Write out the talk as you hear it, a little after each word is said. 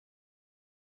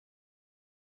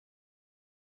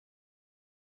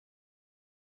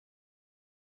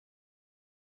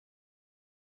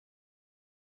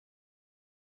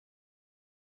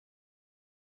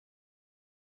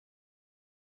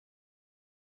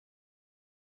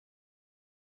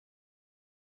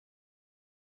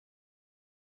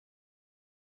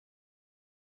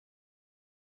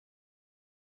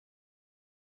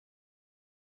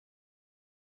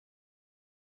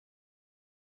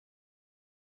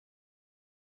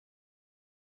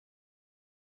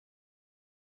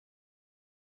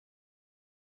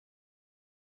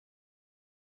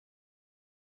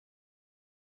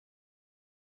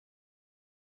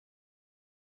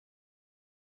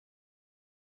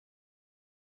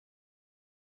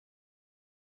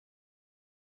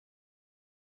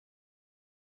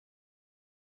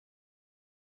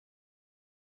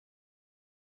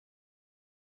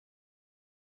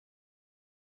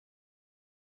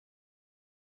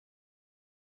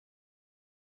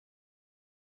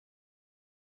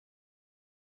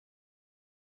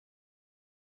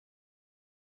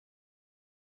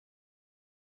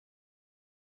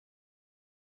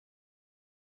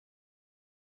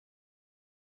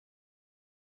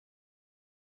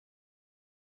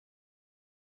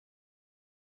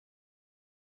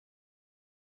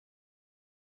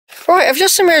Right, I've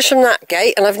just emerged from that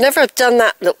gate, and I've never done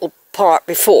that little part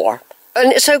before,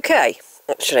 and it's okay,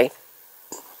 actually.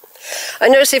 I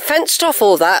noticed they fenced off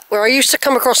all that, where I used to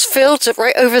come across fields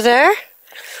right over there,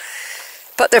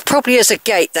 but there probably is a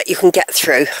gate that you can get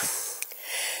through.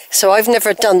 So I've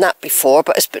never done that before,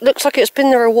 but it looks like it's been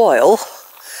there a while.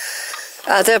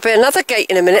 There'll be another gate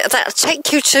in a minute that'll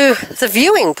take you to the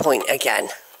viewing point again.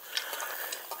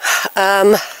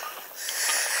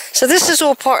 So this is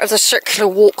all part of the circular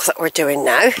walk that we're doing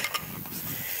now.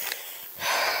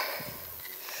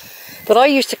 But I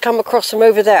used to come across them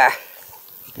over there.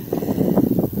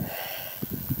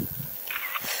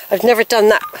 I've never done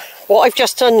that. What I've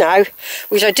just done now,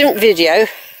 which I didn't video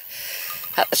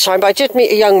at the time, but I did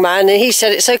meet a young man and he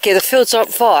said it's okay, the fields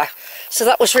aren't far. So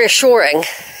that was reassuring.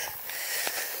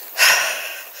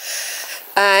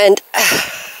 And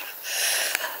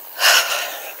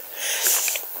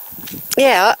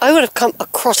yeah, I would have come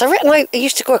across. I reckon I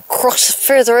used to go across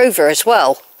further over as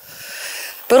well.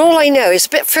 But all I know is a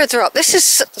bit further up. This is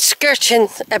skirting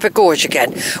Ebbor Gorge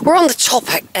again. We're on the top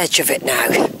edge of it now.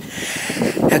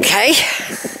 Okay.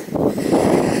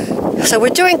 So we're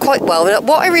doing quite well.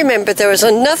 What I remember, there was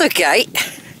another gate,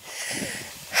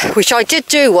 which I did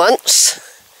do once.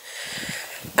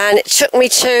 And it took me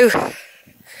to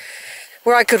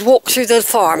where I could walk through the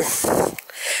farm,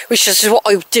 which is what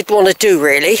I did want to do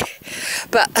really.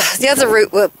 But the other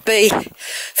route would be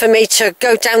for me to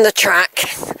go down the track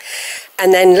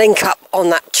and then link up on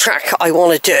that track I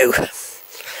want to do.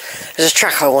 There's a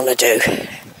track I want to do.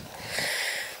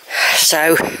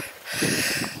 So,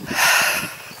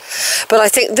 but I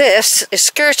think this is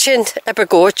skirting Ebbor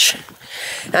Gorge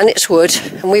and it's wood,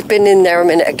 and we've been in there a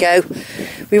minute ago.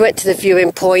 We went to the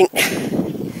viewing point.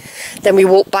 Then we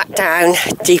walked back down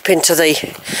deep into the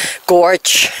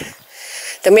gorge.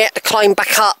 Then we had to climb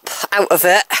back up out of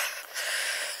it.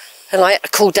 And I had to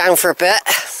cool down for a bit.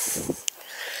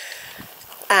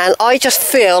 And I just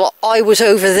feel I was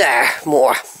over there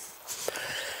more.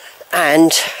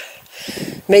 And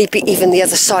maybe even the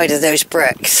other side of those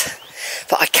bricks.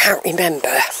 But I can't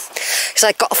remember. Because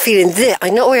I got a feeling that I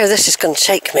know where this is going to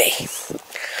take me.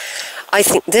 I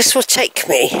think this will take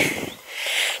me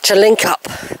to link up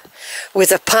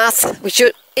with a path, which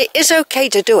it is okay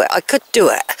to do it. I could do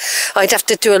it. I'd have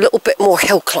to do a little bit more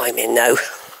hill climbing though.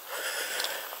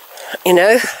 You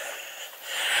know?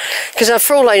 Because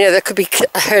for all I know, there could be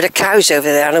a herd of cows over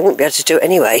there and I wouldn't be able to do it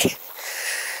anyway.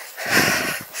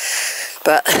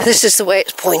 But this is the way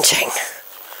it's pointing.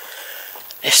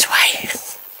 This way.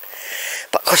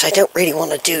 But of course I don't really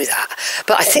want to do that.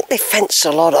 But I think they fenced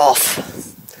a lot off.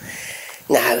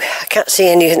 Now, I can't see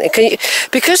anything.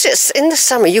 Because it's in the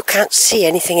summer, you can't see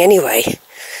anything anyway.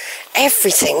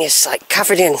 Everything is like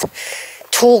covered in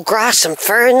tall grass and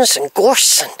ferns and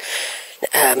gorse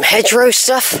and hedgerow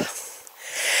stuff.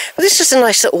 But this is a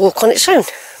nice little walk on its own.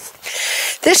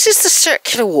 This is the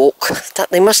circular walk that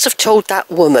they must have told that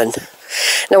woman.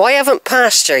 Now, I haven't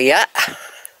passed her yet.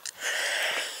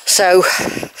 So,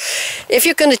 if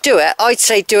you're going to do it, I'd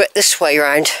say do it this way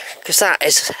round, because that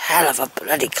is a hell of a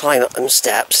bloody climb up them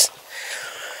steps.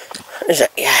 Is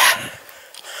it? Yeah.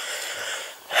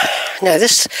 No,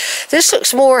 this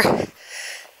looks more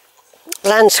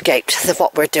landscaped than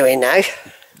what we're doing now.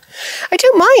 I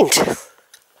don't mind.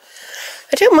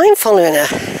 I don't mind following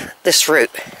this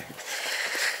route.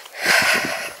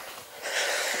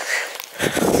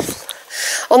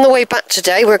 On the way back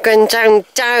today, we're going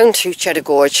down through Cheddar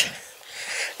Gorge.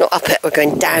 Not up it, we're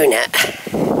going down it.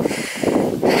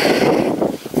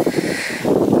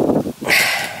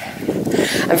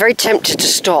 I'm very tempted to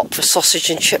stop for sausage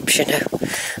and chips, you know.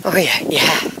 Oh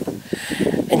yeah.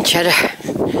 And cheddar.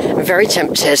 I'm very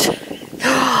tempted.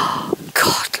 Oh,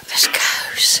 God, look at this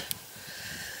cows.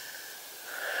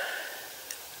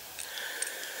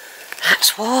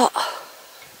 That's what?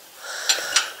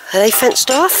 Are they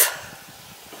fenced off?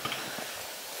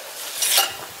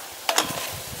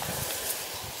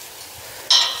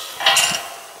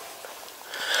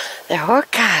 There are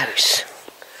cows.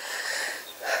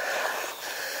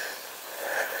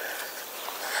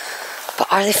 But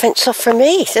are they fenced off for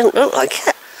me? They don't look like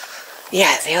it.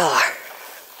 Yeah, they are.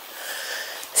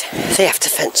 They have to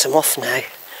fence them off now.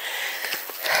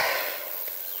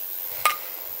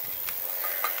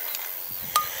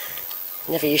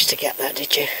 Never used to get that,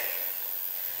 did you?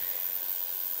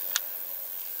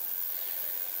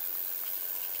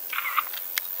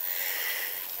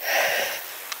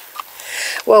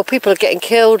 Well, people are getting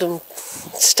killed and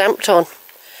stamped on.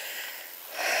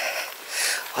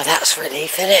 Well, that's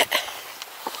relief, isn't it?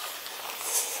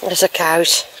 There's the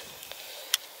cows.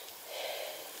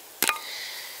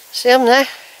 See them there?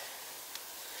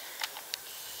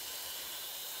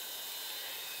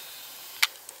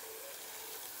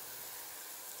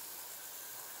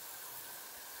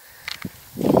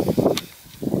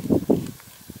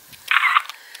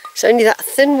 It's only that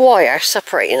thin wire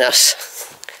separating us.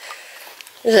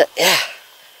 Is it? Yeah.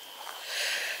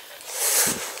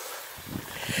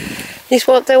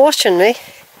 They're watching me.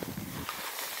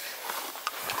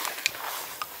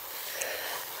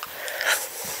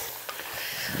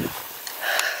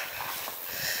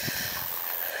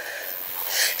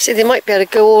 See, they might be able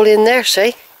to go all in there,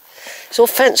 see? It's all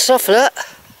fenced off, look.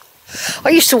 I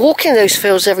used to walk in those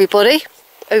fields, everybody,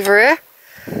 over here.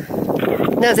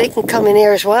 Now they can come in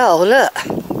here as well, look.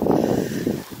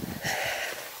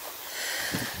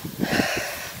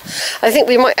 I think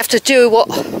we might have to do what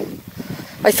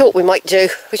I thought we might do,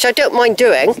 which I don't mind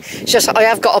doing. It's just I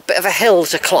have got a bit of a hill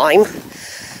to climb.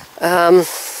 I'm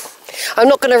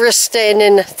not going to risk staying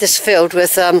in this field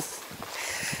with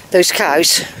those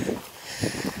cows.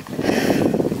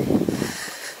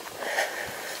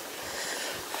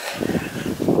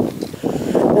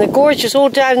 And the gorge is all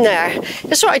down there.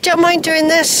 That's right, I don't mind doing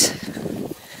this.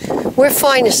 We're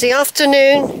fine. It's the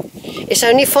afternoon. It's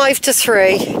only 5 to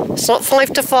 3. It's not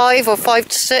 5 to 5 or 5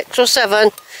 to 6 or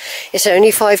 7. It's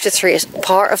only 5 to 3. It's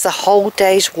part of the whole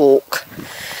day's walk.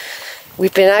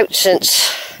 We've been out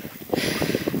since...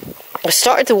 I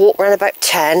started the walk around about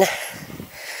 10.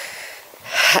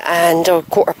 And or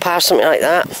quarter past, something like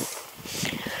that.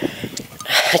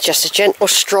 Just a gentle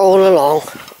stroll along.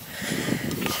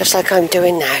 Just like I'm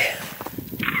doing now.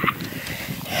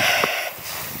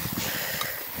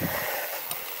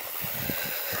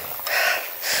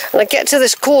 And I get to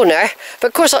this corner, but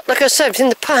of course, like I said, in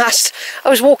the past, I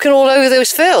was walking all over those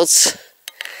fields.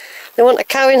 There wasn't a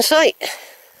cow in sight.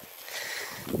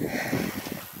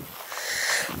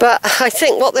 But I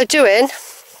think what they're doing,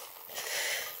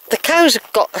 the cows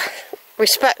have got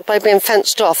respect by being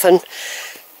fenced off and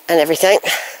everything.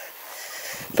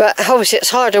 But obviously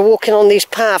it's harder walking on these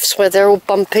paths where they're all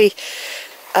bumpy,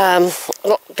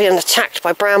 being attacked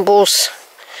by brambles.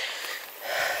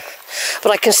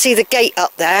 But I can see the gate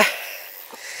up there.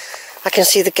 I can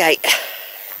see the gate.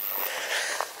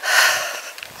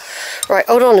 Right,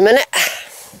 hold on a minute.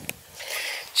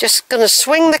 Just going to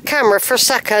swing the camera for a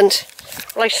second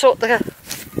while I sort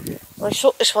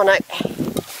this one out.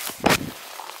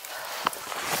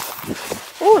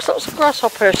 Oh, there's lots of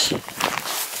grasshoppers.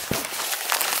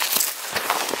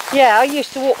 Yeah, I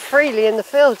used to walk freely in the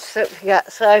fields, don't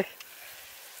forget, so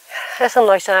that's a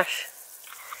nice ash.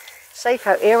 Safe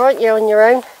out here, aren't you, on your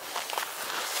own?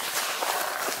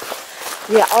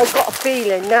 Yeah, I've got a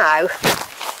feeling now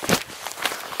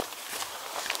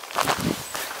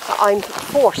that I'm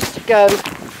forced to go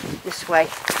this way.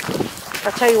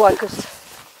 I'll tell you why, because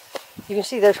you can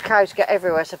see those cows get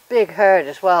everywhere. It's a big herd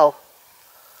as well.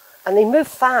 And they move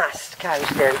fast, cows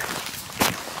do.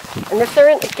 And if they're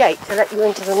in the gate to let you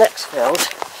into the next field,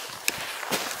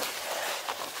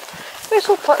 it's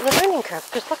all part of the learning curve,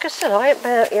 because like I said, I haven't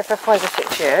been out here for 5 or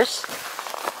 6 years.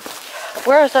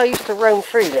 Whereas I used to roam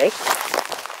freely,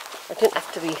 I didn't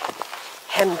have to be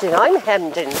hemmed in. I'm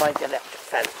hemmed in by the electric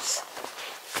fence.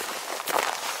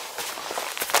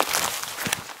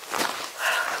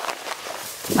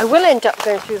 I will end up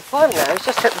going through the farm now. It's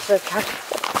just hope there's no cow.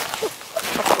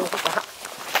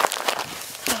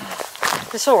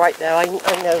 It's alright though, I know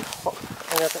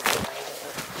that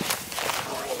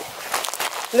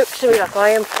looks to me like I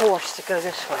am forced to go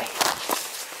this way.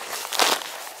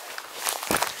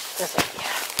 Does it?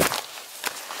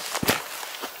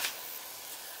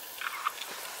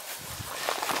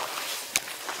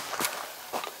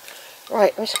 Yeah.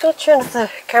 Right, I'm just going to turn off the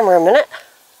camera a minute.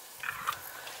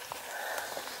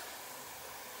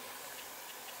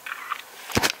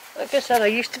 Like I said, I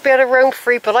used to be able to roam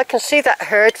free, but I can see that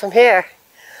herd from here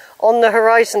on the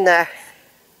horizon there.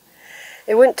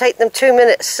 It wouldn't take them 2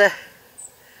 minutes to...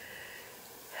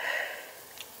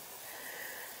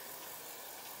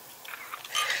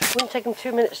 Wouldn't take them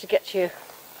 2 minutes to get to you,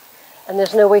 and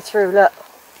there's no way through. Look,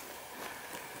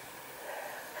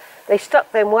 they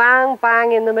stuck them whang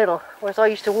bang in the middle, whereas I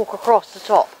used to walk across the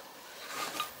top.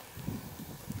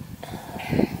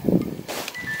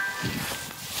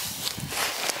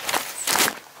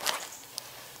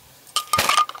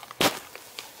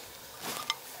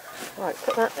 Right,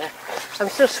 put that there. I'm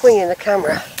still swinging the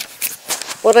camera.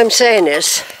 What I'm saying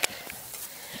is,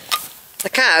 the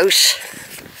cows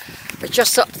are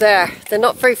just up there. They're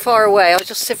not very far away. I'll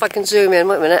just see if I can zoom in.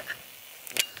 Wait a minute.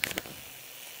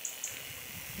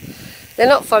 They're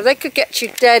not far. They could get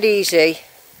you dead easy.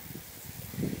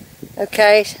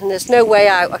 Okay, and there's no way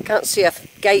out. I can't see a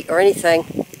gate or anything.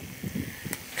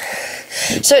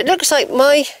 So it looks like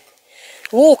my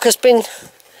walk has been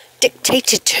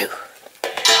dictated to.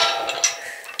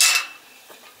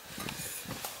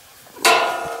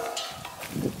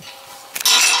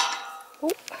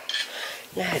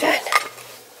 Now then.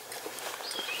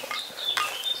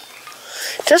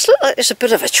 It does look like there's a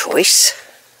bit of a choice.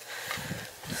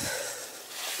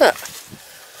 Look.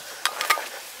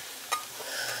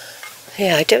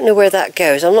 Yeah, I don't know where that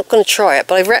goes. I'm not going to try it,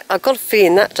 but I've got a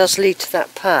feeling that does lead to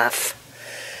that path.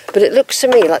 But it looks to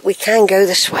me like we can go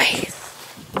this way.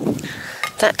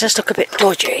 That does look a bit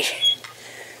dodgy.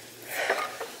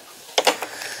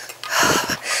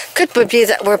 Could be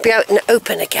that we'll be out in the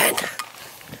open again.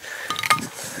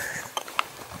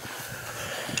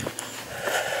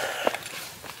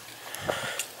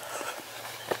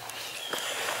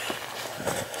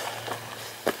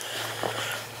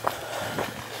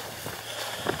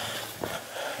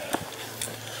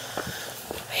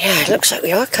 Yeah, it looks like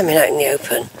we are coming out in the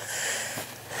open.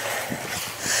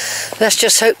 Let's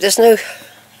just hope there's no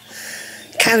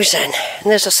cows then. And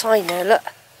there's a sign there, look.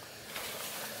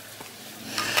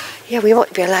 Yeah, we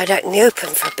might be allowed out in the open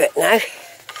for a bit now.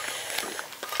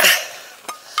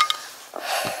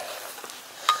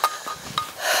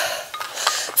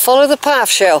 Follow the path,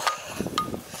 Sheila.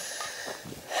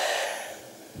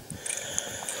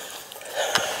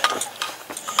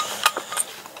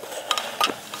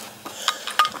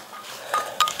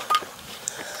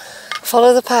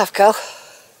 Follow the path, girl.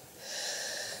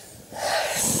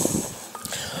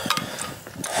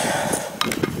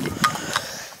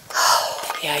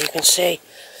 Oh, yeah, you can see.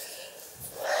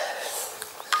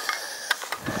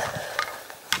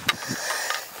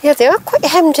 Yeah, they are quite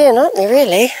hemmed in, aren't they,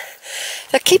 really?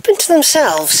 They're keeping to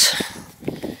themselves.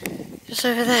 Just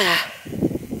over there.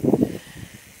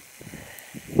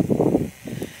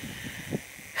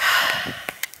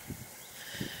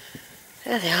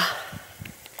 There they are.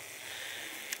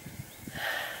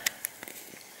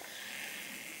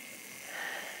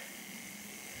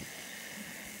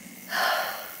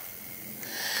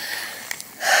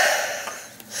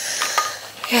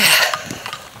 Yeah.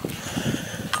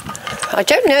 I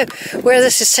don't know where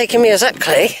this is taking me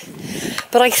exactly,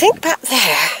 but I think back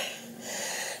there,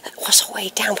 that was a way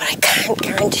down, but I can't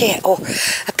guarantee it, or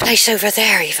a place over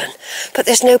there even, but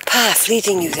there's no path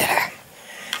leading you there.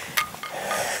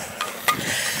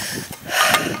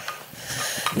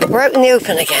 But we're out in the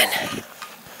open again,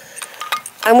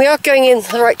 and we are going in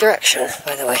the right direction,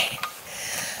 by the way.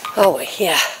 Oh,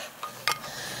 yeah.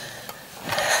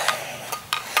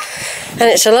 And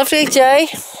it's a lovely day,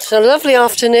 it's a lovely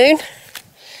afternoon.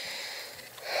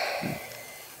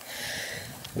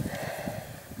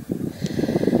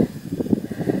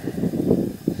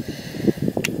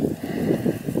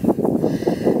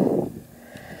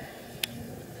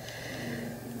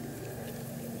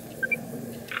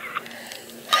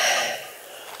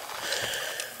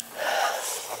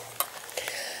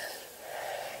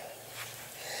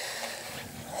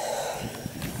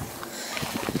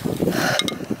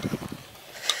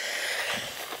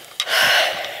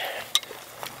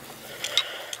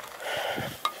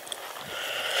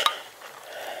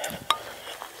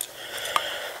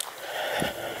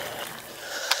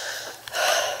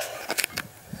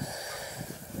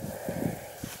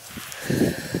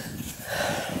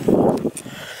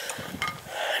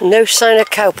 No sign of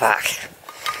cowpack.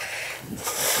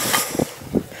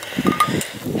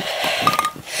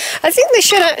 I think they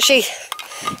should actually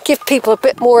give people a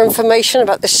bit more information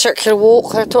about this circular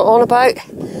walk they're on about.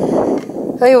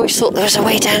 I always thought there was a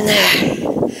way down there,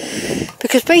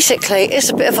 because basically it's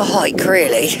a bit of a hike,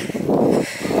 really.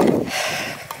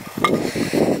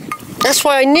 That's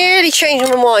why I nearly changed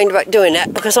my mind about doing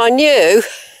it, because I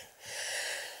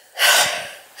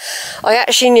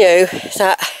actually knew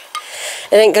that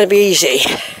it ain't going to be easy.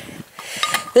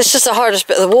 This is the hardest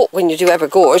bit of the walk when you do Ebbor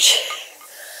Gorge.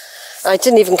 I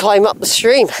didn't even climb up the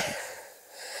stream.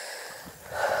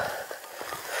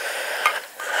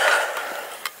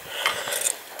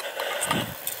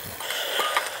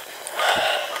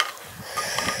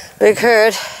 Big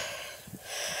herd.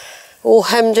 All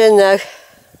hemmed in now.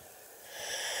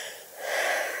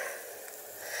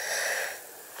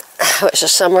 It's the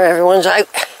summer, everyone's out.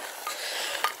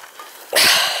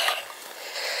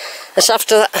 It's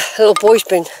after that little boy's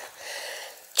been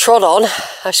trod on.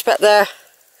 I expect they're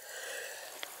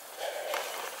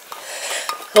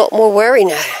a lot more wary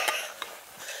now.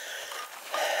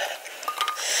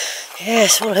 Yeah,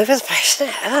 it's all over the place,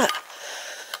 isn't it? Look.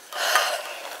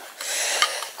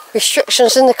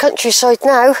 Restrictions in the countryside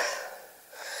now.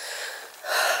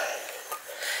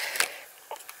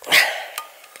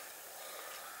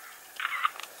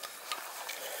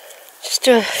 Just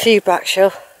do a few back,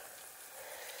 Sheila.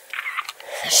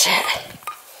 That's it.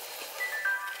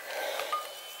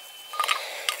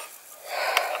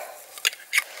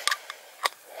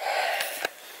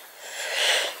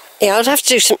 Yeah, I'd have to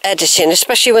do some editing,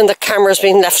 especially when the camera's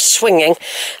been left swinging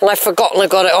and I've forgotten I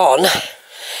got it on.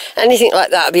 Anything like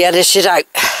that will be edited out.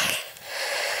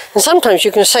 And sometimes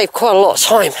you can save quite a lot of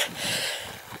time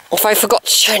if I forgot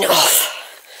to turn it off.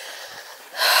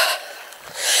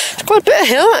 It's quite a bit of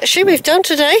hill actually we've done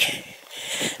today.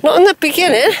 Not in the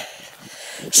beginning.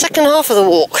 Second half of the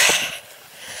walk.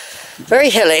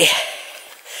 Very hilly.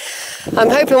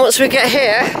 I'm hoping once we get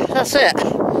here, that's it.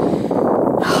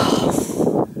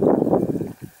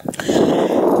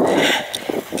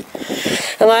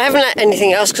 And I haven't had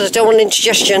anything else because I don't want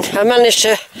indigestion. I managed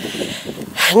to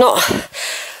not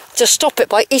to stop it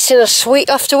by eating a sweet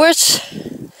afterwards.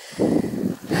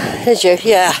 Did you?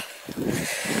 Yeah.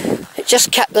 It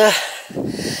just kept the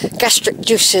gastric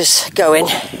juices going.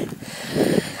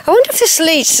 I wonder if this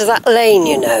leads to that lane,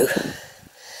 you know.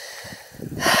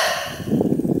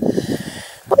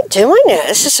 Might do, mightn't it?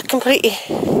 This is a completely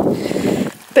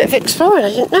bit of exploring, I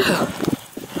didn't know.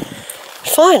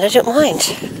 Fine, I don't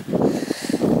mind.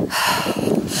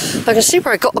 I can see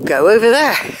where I got to go over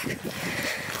there.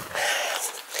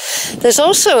 There's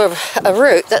also a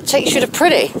route that takes you to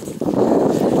Priddy.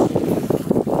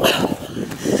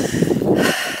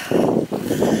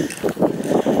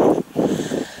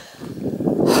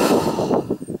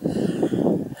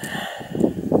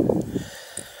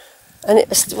 And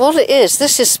it's what it is.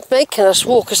 This is making us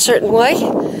walk a certain way.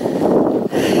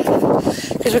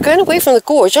 Because we're going away from the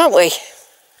gorge, aren't we?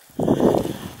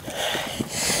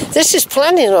 This is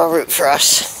planning our route for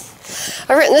us.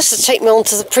 I reckon this would take me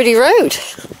onto the Priddy road,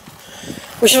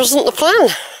 which wasn't the plan.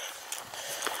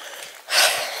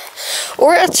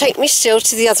 Or it'll take me still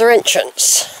to the other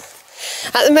entrance.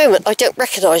 At the moment I don't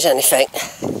recognise anything.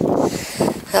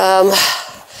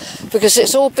 Because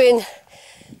it's all been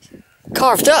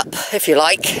carved up, if you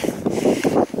like,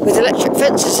 with electric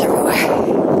fences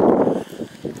everywhere.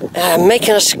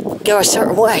 Making us go a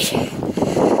certain way.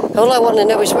 All I want to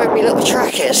know is where my little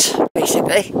track is,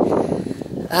 basically.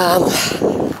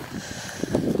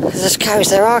 There's cows,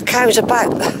 there are cows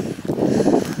about.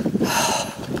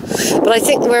 But I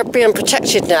think we're being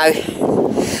protected now.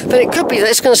 But it could be that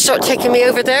it's going to start taking me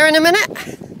over there in a minute.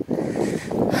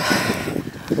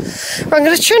 Right, I'm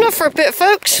going to turn off for a bit,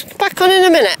 folks. Back on in a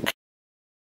minute.